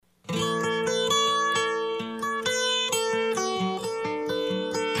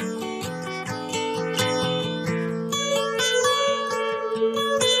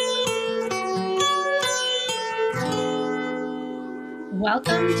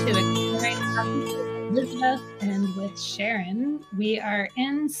Welcome to Exploring Happiness with Elizabeth and with Sharon. We are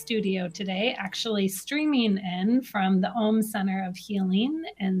in studio today, actually streaming in from the Ohm Center of Healing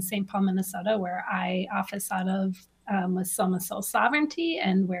in St. Paul, Minnesota, where I office out of with Soma Soul Sovereignty,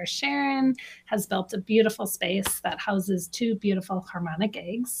 and where Sharon has built a beautiful space that houses two beautiful harmonic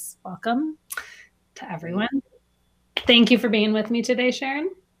eggs. Welcome to everyone. Thank you for being with me today,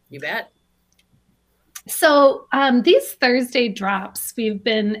 Sharon. You bet. So these Thursday drops, we've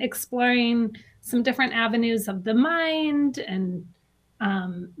been exploring some different avenues of the mind and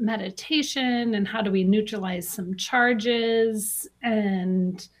meditation, and how do we neutralize some charges,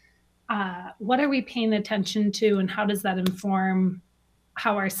 and what are we paying attention to, and how does that inform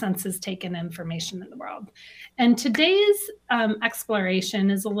how our senses take in information in the world. And today's exploration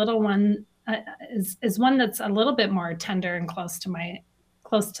is a little one, is one that's a little bit more tender and close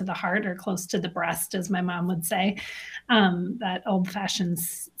to the heart, or close to the breast, as my mom would say, that old-fashioned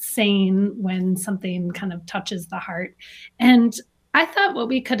saying when something kind of touches the heart. And I thought what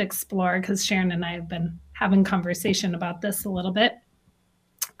we could explore, because Sharon and I have been having conversation about this a little bit,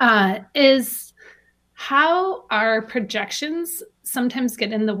 is how our projections sometimes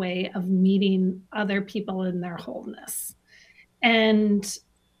get in the way of meeting other people in their wholeness. And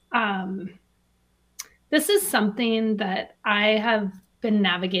this is something that I have been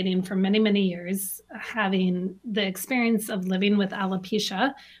navigating for many, many years, having the experience of living with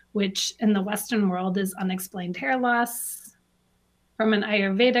alopecia, which in the Western world is unexplained hair loss. From an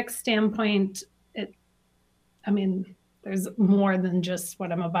Ayurvedic standpoint, there's more than just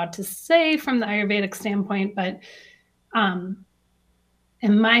what I'm about to say from the Ayurvedic standpoint, but in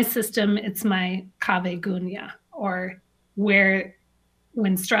my system, it's my kave gunya, or where,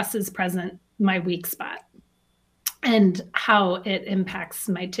 when stress is present, my weak spot, and how it impacts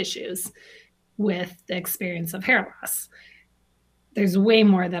my tissues with the experience of hair loss. There's way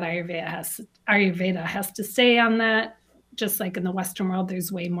more that Ayurveda has to say on that. Just like in the Western world,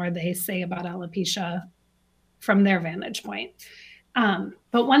 there's way more they say about alopecia from their vantage point.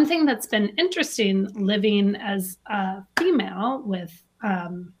 But one thing that's been interesting living as a female with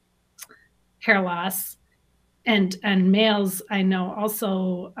hair loss, and males I know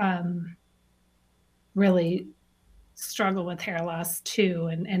also really struggle with hair loss too,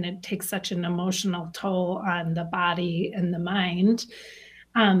 and it takes such an emotional toll on the body and the mind,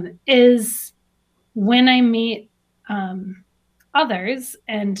 is when I meet others,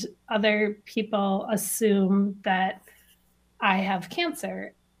 and other people assume that I have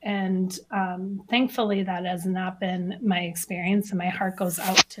cancer. And thankfully that has not been my experience, and my heart goes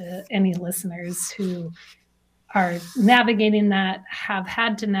out to any listeners who are navigating that, have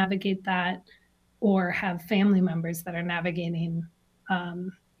had to navigate that, or have family members that are navigating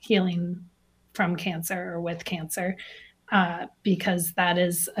healing from cancer or with cancer, because that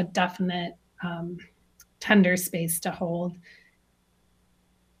is a definite tender space to hold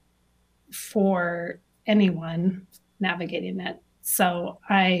for anyone navigating it. So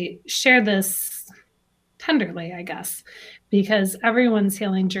I share this tenderly, I guess, because everyone's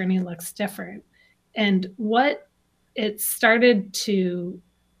healing journey looks different. And what it started to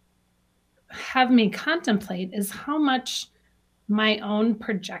have me contemplate is how much my own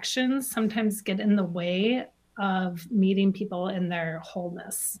projections sometimes get in the way of meeting people in their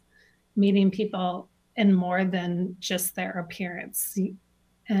wholeness, meeting people in more than just their appearance.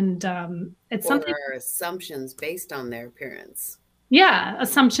 And it's something, or assumptions based on their appearance. Yeah,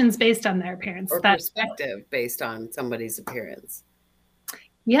 assumptions based on their appearance. Or perspective based on somebody's appearance.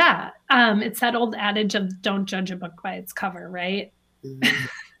 Yeah, it's that old adage of don't judge a book by its cover, right? Mm-hmm.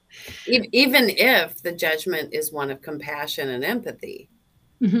 Even if the judgment is one of compassion and empathy.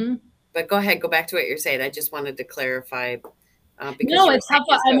 Mm-hmm. But go ahead, go back to what you're saying. I just wanted to clarify. No, it's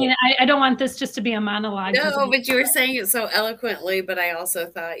helpful. I mean, I don't want this just to be a monologue. No, but you were saying it so eloquently. But I also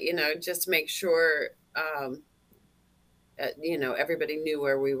thought, just to make sure, everybody knew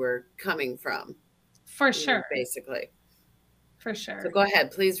where we were coming from. For sure. Basically. For sure. So go ahead,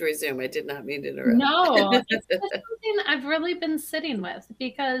 please resume. I did not mean to interrupt. No, it's something I've really been sitting with,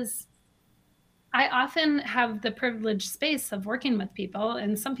 because I often have the privileged space of working with people,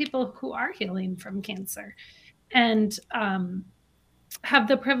 and some people who are healing from cancer, and have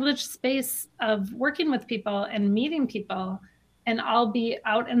the privileged space of working with people and meeting people, and I'll be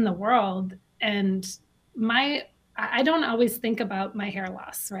out in the world, and I don't always think about my hair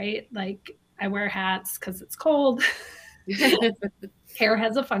loss, right? Like, I wear hats because it's cold. Hair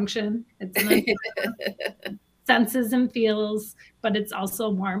has a function. It's senses and feels, but it's also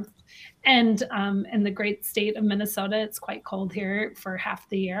warmth. And in the great state of Minnesota, it's quite cold here for half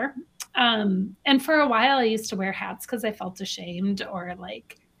the year. And for a while, I used to wear hats because I felt ashamed or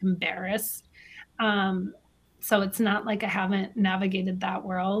like embarrassed. Um, so it's not like I haven't navigated that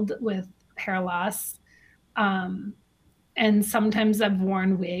world with hair loss. Um, and sometimes I've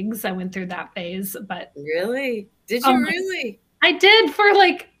worn wigs. I went through that phase, but Really? Did oh you my, really? I did for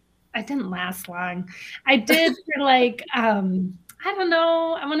like, I didn't last long. I did for like, I don't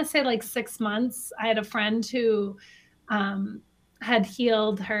know, I want to say like 6 months. I had a friend who um, had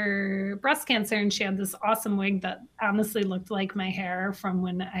healed her breast cancer, and she had this awesome wig that honestly looked like my hair from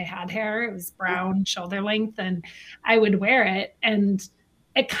when I had hair. It was brown, shoulder length, and I would wear it. And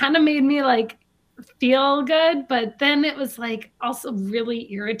it kind of made me like feel good, but then it was like also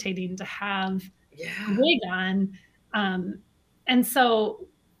really irritating to have a Yeah. wig on. Um, and so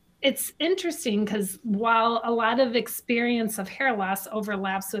it's interesting because while a lot of experience of hair loss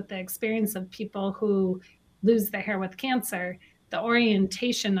overlaps with the experience of people who lose their hair with cancer, the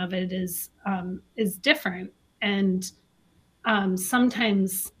orientation of it is different. And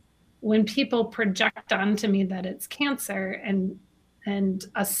sometimes when people project onto me that it's cancer and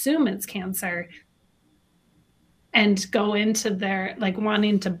assume it's cancer and go into their like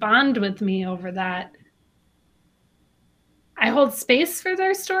wanting to bond with me over that, I hold space for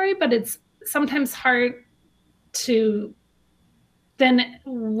their story, but it's sometimes hard to then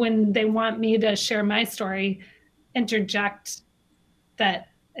when they want me to share my story, interject that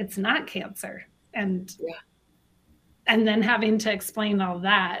it's not cancer and Yeah. and then having to explain all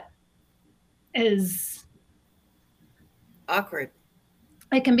that is Awkward.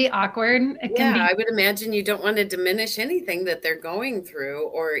 it can be awkward. It can Yeah, be I would imagine you don't want to diminish anything that they're going through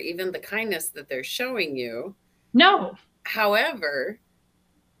or even the kindness that they're showing you. no. However,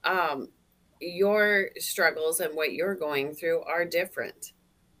 um, your struggles and what you're going through are different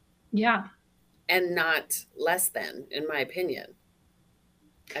Yeah. and not less than, in my opinion.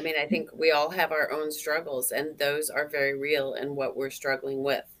 I mean, I think we all have our own struggles, and those are very real in what we're struggling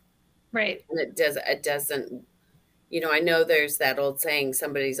with. Right. And it doesn't, I know there's that old saying,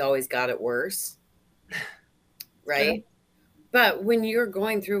 somebody's always got it worse, True. right? But when you're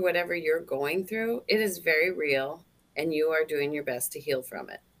going through whatever you're going through, it is very real, and you are doing your best to heal from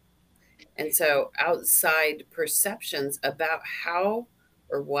it. And so, outside perceptions about how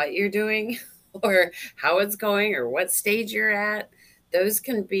or what you're doing, or how it's going, or what stage you're at, those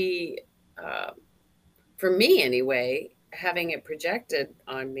can be, uh, for me anyway, having it projected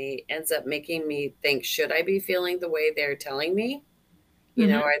on me ends up making me think, should I be feeling the way they're telling me?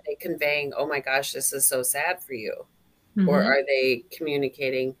 Mm-hmm. Are they conveying, oh my gosh, this is so sad for you? Or Mm-hmm. are they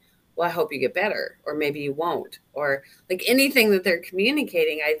communicating, well, I hope you get better, or maybe you won't, or like anything that they're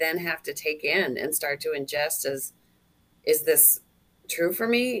communicating, I then have to take in and start to ingest as, is this true for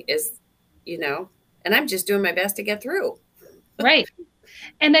me? And I'm just doing my best to get through. Right.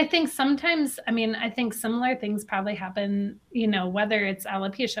 And I think sometimes, I mean, I think similar things probably happen, whether it's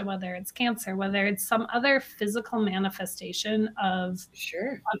alopecia, whether it's cancer, whether it's some other physical manifestation of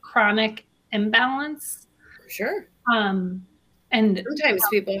Sure. a chronic imbalance. Sure. Um, and Sometimes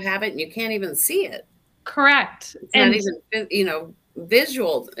people have it and you can't even see it. correct. It's not And even,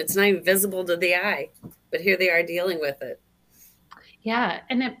 visual. It's not even visible to the eye, but here they are dealing with it. yeah,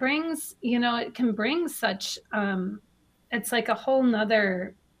 and it brings, it can bring such, it's like a whole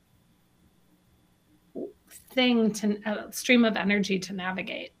nother thing a stream of energy to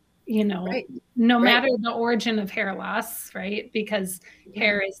navigate, Right. no Right. matter the origin of hair loss, right? Because Yeah,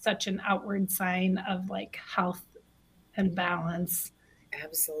 hair is such an outward sign of like health and balance.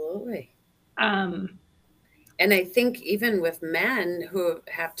 absolutely. Um, And I think even with men who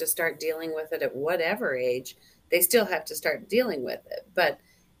have to start dealing with it at whatever age, they still have to start dealing with it. But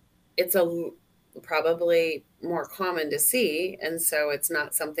it's probably more common to see. And so it's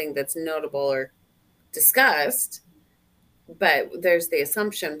not something that's notable or discussed. But there's the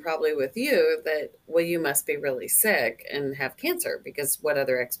assumption, probably with you, that, well, you must be really sick and have cancer, because what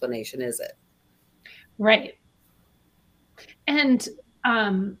other explanation is it? right. And,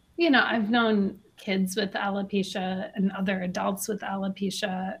 I've known kids with alopecia and other adults with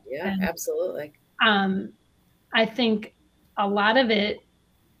alopecia. Yeah, And absolutely. um, I think a lot of it,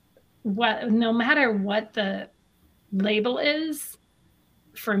 no matter what the label is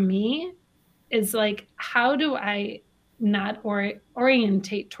for me, is like, how do I not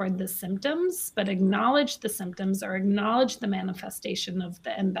orientate toward the symptoms, but acknowledge the symptoms or acknowledge the manifestation of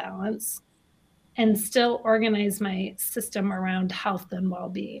the imbalance and still organize my system around health and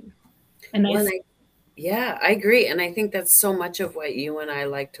well-being. And Well, yeah, I agree. And I think that's so much of what you and I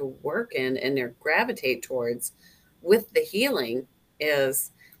like to work in and gravitate towards with the healing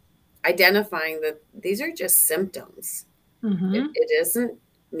is identifying that these are just symptoms. It, mm-hmm, it isn't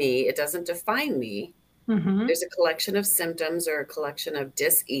me. It doesn't define me. Mm-hmm. There's a collection of symptoms or a collection of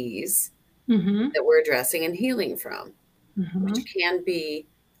dis-ease Mm-hmm. that we're addressing and healing from, Mm-hmm. which can be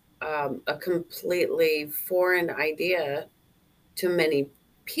a completely foreign idea to many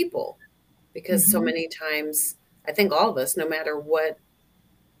people, because so Mm-hmm. many times, I think all of us, no matter what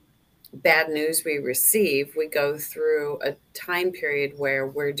bad news we receive, we go through a time period where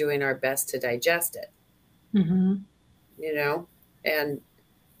we're doing our best to digest it, Mm-hmm. you know, and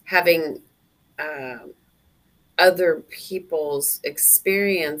having um, other people's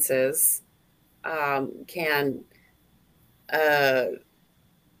experiences can uh,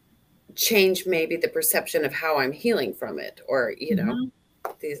 change maybe the perception of how I'm healing from it, or, Mm-hmm.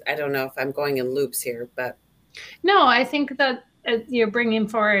 these, I don't know if I'm going in loops here, but No, I think that you're bringing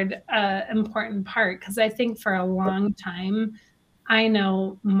forward an important part, because I think for a long time, I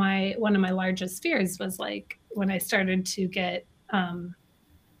know one of my largest fears was like when I started to get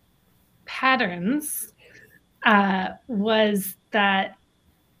patterns, was that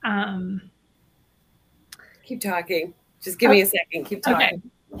um, keep talking. Just give oh, me a second. Keep okay,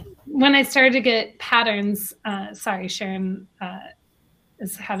 talking. when I started to get patterns, sorry, Sharon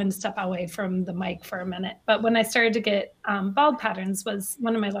is having to step away from the mic for a minute. But when I started to get bald patterns, was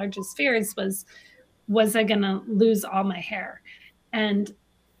one of my largest fears was I going to lose all my hair? And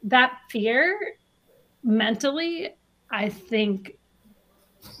that fear mentally, I think,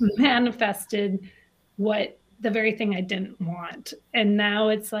 manifested what the very thing I didn't want. And now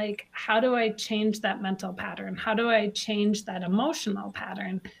it's like, how do I change that mental pattern? How do I change that emotional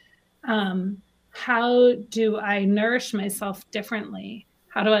pattern? Um, how do I nourish myself differently?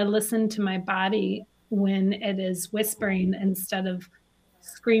 How do I listen to my body when it is whispering instead of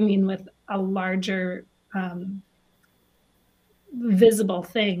screaming with a larger visible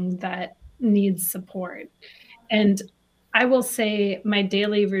thing that needs support? And I will say my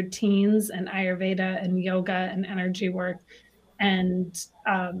daily routines and Ayurveda and yoga and energy work and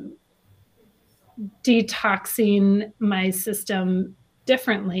detoxing my system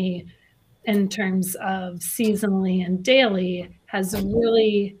differently in terms of seasonally and daily has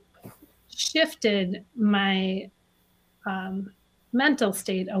really shifted my um, mental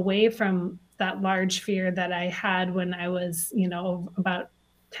state away from that large fear that I had when I was, about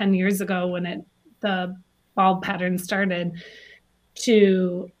 10 years ago when the bald pattern started,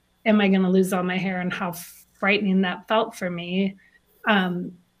 to am I going to lose all my hair, and how frightening that felt for me,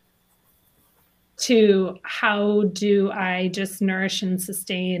 um, to how do I just nourish and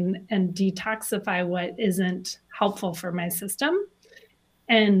sustain and detoxify what isn't helpful for my system,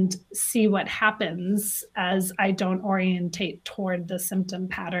 and see what happens as I don't orientate toward the symptom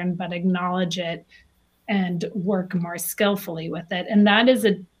pattern, but acknowledge it and work more skillfully with it. And that is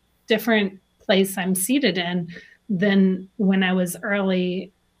a different place I'm seated in than when I was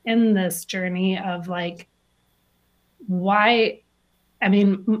early in this journey of like, why? I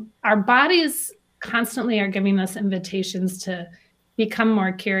mean, our bodies constantly are giving us invitations to become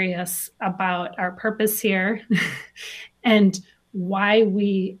more curious about our purpose here and why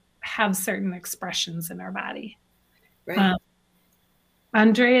we have certain expressions in our body. Right. Um,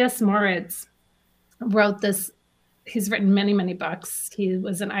 Andreas Moritz wrote this. He's written many, many books. He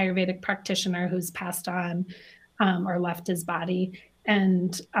was an Ayurvedic practitioner who's passed on or left his body.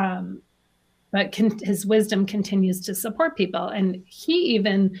 And but his wisdom continues to support people. And he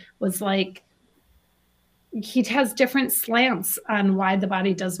even was like, he has different slants on why the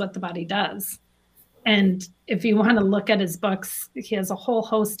body does what the body does. And if you want to look at his books, he has a whole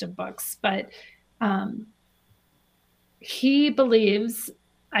host of books, but um, he believes,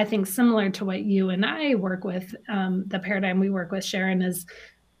 I think, similar to what you and I work with, the paradigm we work with, Sharon, is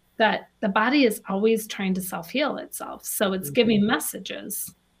that the body is always trying to self-heal itself. So it's giving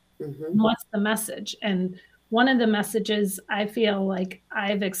messages. Mm-hmm. What's the message? And one of the messages I feel like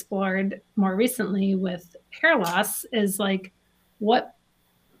I've explored more recently with hair loss is like, what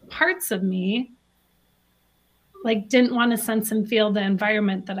parts of me like didn't want to sense and feel the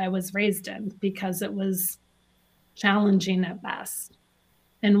environment that I was raised in because it was challenging at best,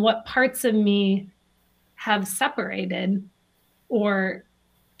 and what parts of me have separated or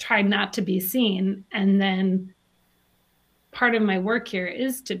tried not to be seen, and then part of my work here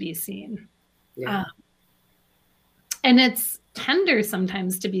is to be seen. Yeah. And it's tender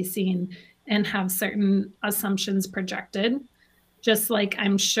sometimes to be seen and have certain assumptions projected, just like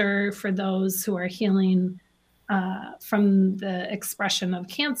I'm sure for those who are healing from the expression of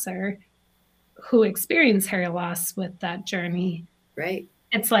cancer, who experience hair loss with that journey, Right.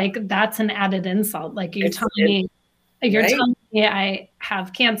 it's like that's an added insult. Like you're Right. telling me I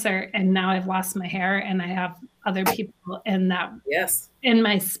have cancer and now I've lost my hair and I have other people in that Yes. in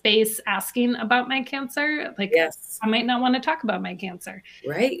my space asking about my cancer. Like, Yes. I might not want to talk about my cancer.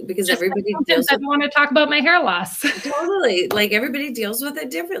 Right. Because Just like everybody sometimes deals I with don't want to talk about my hair loss. totally, like everybody deals with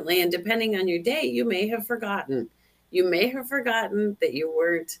it differently. And depending on your day, you may have forgotten. You may have forgotten that you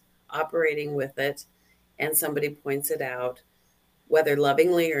weren't operating with it, and somebody points it out, whether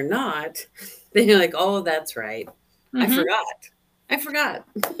lovingly or not. Then you're like, oh, that's right. I Hmm. forgot. I forgot.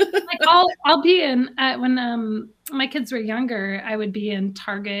 Like I'll be in when my kids were younger, I would be in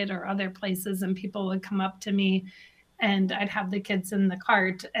Target or other places and people would come up to me and I'd have the kids in the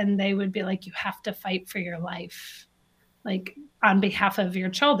cart and they would be like, you have to fight for your life, like on behalf of your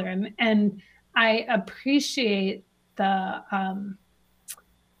children. And I appreciate the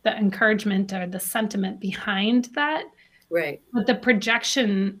encouragement or the sentiment behind that. Right. But the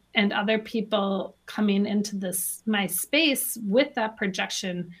projection and other people coming into this my space with that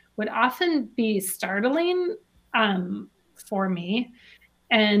projection would often be startling for me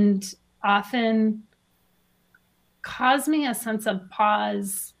and often cause me a sense of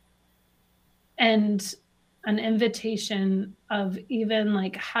pause and an invitation of even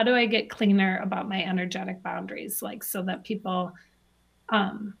like how do I get cleaner about my energetic boundaries, like so that people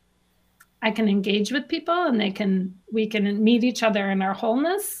um I can engage with people and we can meet each other in our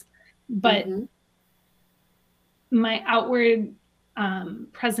wholeness, but Mm-hmm. my outward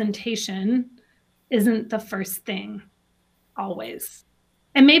presentation isn't the first thing always.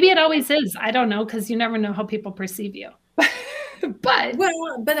 And maybe it always is. I don't know because you never know how people perceive you. But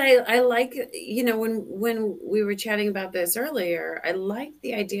Well, but I like, when we were chatting about this earlier, I like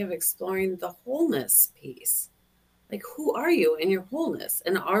the idea of exploring the wholeness piece. Like, who are you in your wholeness?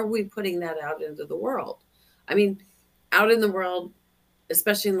 And are we putting that out into the world? I mean, out in the world,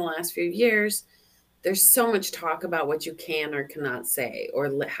 especially in the last few years, there's so much talk about what you can or cannot say, or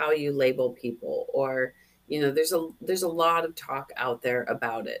how you label people, or there's a lot of talk out there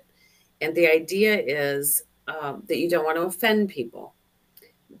about it. And the idea is that you don't want to offend people.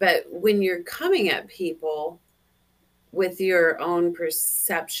 But when you're coming at people with your own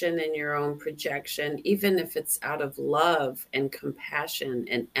perception and your own projection, even if it's out of love and compassion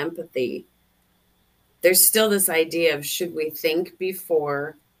and empathy, there's still this idea of, should we think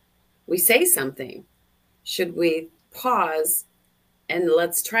before we say something? Should we pause and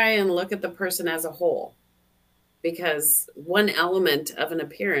let's try and look at the person as a whole? Because one element of an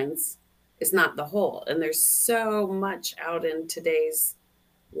appearance is not the whole. And there's so much out in today's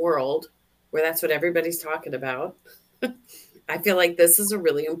world where that's what everybody's talking about. I feel like this is a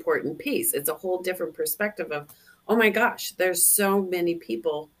really important piece. It's a whole different perspective of, oh my gosh, there's so many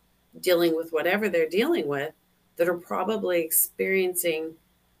people dealing with whatever they're dealing with that are probably experiencing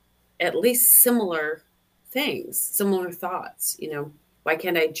at least similar things, similar thoughts. Why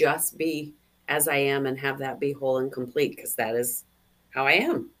can't I just be as I am and have that be whole and complete? Because that is how I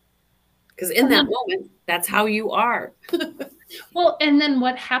am. Because in that moment, that's how you are. well, and then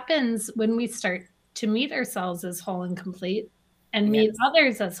what happens when we start to meet ourselves as whole and complete and meet Yes,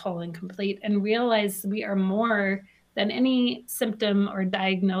 others as whole and complete and realize we are more than any symptom or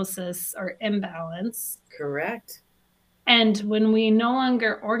diagnosis or imbalance. correct. And when we no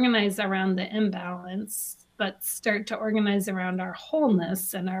longer organize around the imbalance, but start to organize around our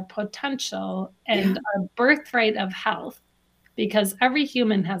wholeness and our potential Yeah, and our birthright of health, because every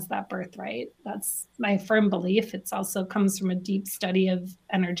human has that birthright. That's my firm belief. It also comes from a deep study of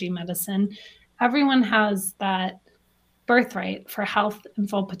energy medicine. Everyone has that birthright for health and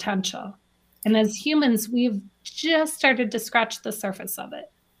full potential. And as humans, we've just started to scratch the surface of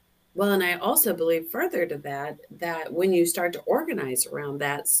it. well, and I also believe further to that, that when you start to organize around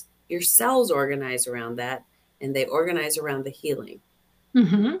that, your cells organize around that, and they organize around the healing.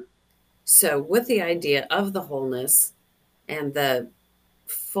 Mm-hmm. So, with the idea of the wholeness and the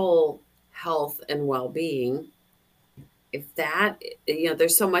full health and well being, if that,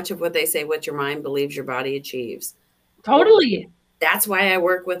 there's so much of what they say, what your mind believes, your body achieves. Well, Totally. that's why I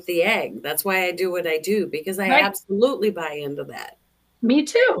work with the egg. That's why I do what I do, because I Right. absolutely buy into that. Me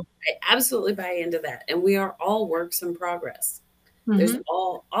too. I absolutely buy into that. And we are all works in progress. There's Mm-hmm.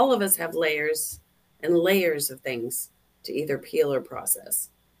 all of us have layers and layers of things to either peel or process.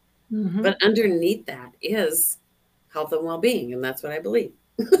 Mm-hmm. But underneath that is health and well-being, and that's what I believe.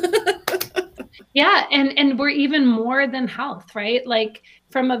 Yeah, and we're even more than health, right? Like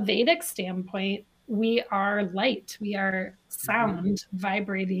from a Vedic standpoint, we are light. We are Mhm. sound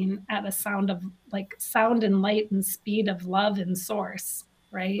vibrating at a sound of like sound and light and speed of love and source,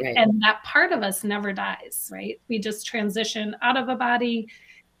 right? Right. And that part of us never dies, right? We just transition out of a body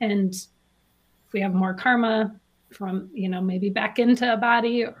and if we have more karma from, maybe back into a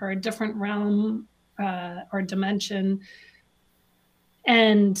body or a different realm or dimension.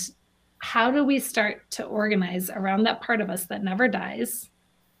 And how do we start to organize around that part of us that never dies,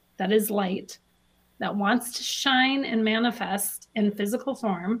 that is light, that wants to shine and manifest in physical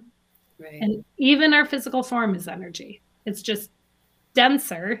form? Right. And even our physical form is energy. It's just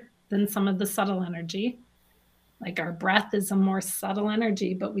denser than some of the subtle energy. Like our breath is a more subtle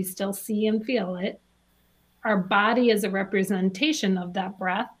energy, but we still see and feel it. Our body is a representation of that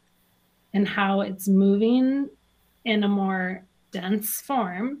breath and how it's moving in a more dense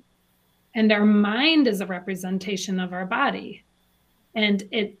form. And our mind is a representation of our body. And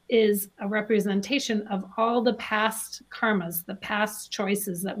it is a representation of all the past karmas, the past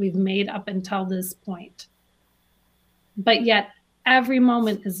choices that we've made up until this point. But yet every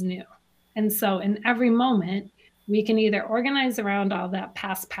moment is new. And so in every moment, we can either organize around all that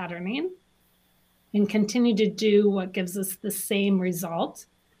past patterning and continue to do what gives us the same result,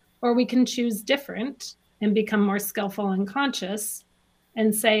 or we can choose different and become more skillful and conscious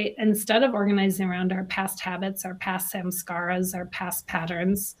and say, instead of organizing around our past habits, our past samskaras, our past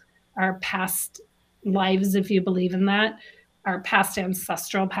patterns, our past lives, if you believe in that, our past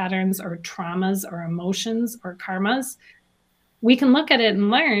ancestral patterns or traumas or emotions or karmas, we can look at it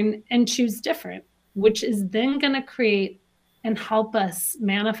and learn and choose different, which is then going to create and help us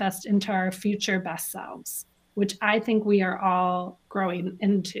manifest into our future best selves, which I think we are all growing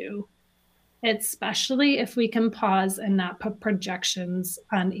into, especially if we can pause and not put projections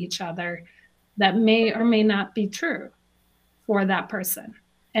on each other that may or may not be true for that person,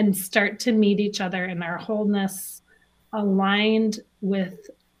 and start to meet each other in our wholeness, aligned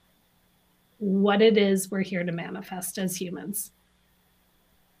with what it is we're here to manifest as humans.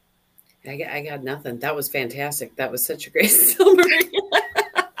 I got nothing. That was fantastic. That was such a great summary.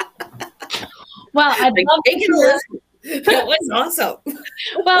 Well, I'd love to listen. That was awesome.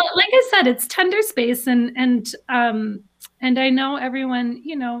 Well, like I said, it's tender space, and I know everyone,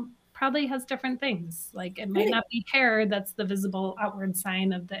 probably has different things. Like it might not be hair that's the visible outward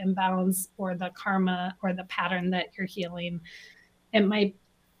sign of the imbalance or the karma or the pattern that you're healing. It might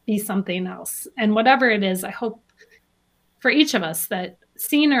be something else. And whatever it is, I hope for each of us that,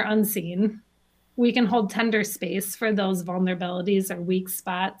 seen or unseen, we can hold tender space for those vulnerabilities or weak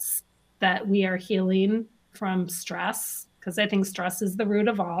spots that we are healing from stress, because I think stress is the root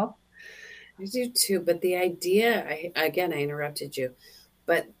of all. I do too. But the idea, I interrupted you,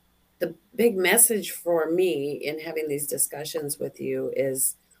 but the big message for me in having these discussions with you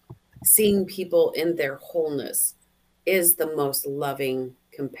is seeing people in their wholeness is the most loving,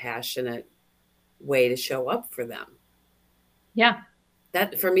 compassionate way to show up for them. Yeah.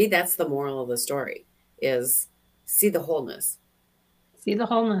 That, for me, that's the moral of the story, is see the wholeness. See the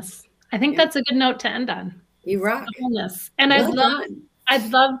wholeness. I think that's a good note to end on. You rock. Wholeness. And I'd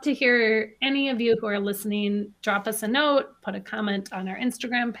love to hear any of you who are listening, drop us a note, put a comment on our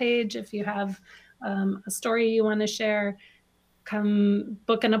Instagram page. If you have a story you want to share, come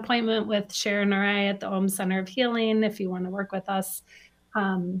book an appointment with Sharon or I at the Om Center of Healing if you want to work with us.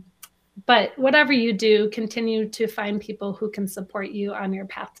 But whatever you do, continue to find people who can support you on your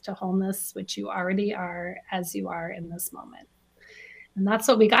path to wholeness, which you already are as you are in this moment. And that's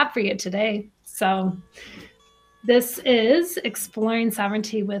what we got for you today. So this is Exploring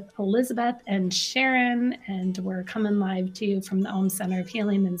Sovereignty with Elizabeth and Sharon, and we're coming live to you from the Om Center of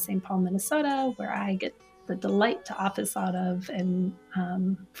Healing in St. Paul, Minnesota, where I get the delight to office out of and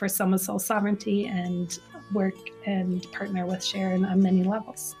for Soma Soul Sovereignty and work and partner with Sharon on many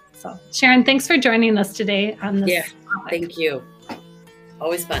levels. So Sharon, thanks for joining us today on this topic. Thank you.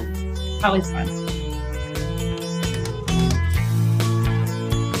 Always fun. Always fun.